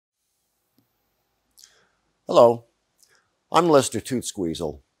Hello, I'm Lester Toot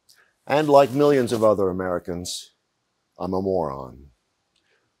Squeezle, and like millions of other Americans, I'm a moron.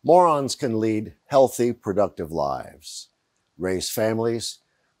 Morons can lead healthy, productive lives, raise families,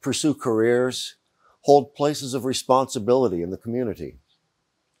 pursue careers, hold places of responsibility in the community.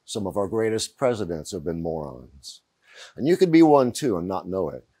 Some of our greatest presidents have been morons. And you could be one too and not know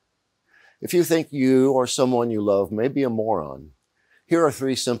it. If you think you or someone you love may be a moron, here are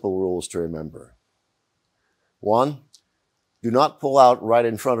 3 simple rules to remember. 1, do not pull out right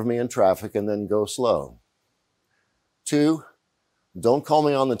in front of me in traffic and then go slow. 2, don't call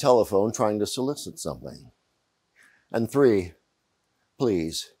me on the telephone trying to solicit something. And 3,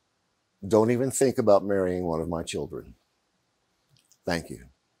 please, don't even think about marrying one of my children. Thank you.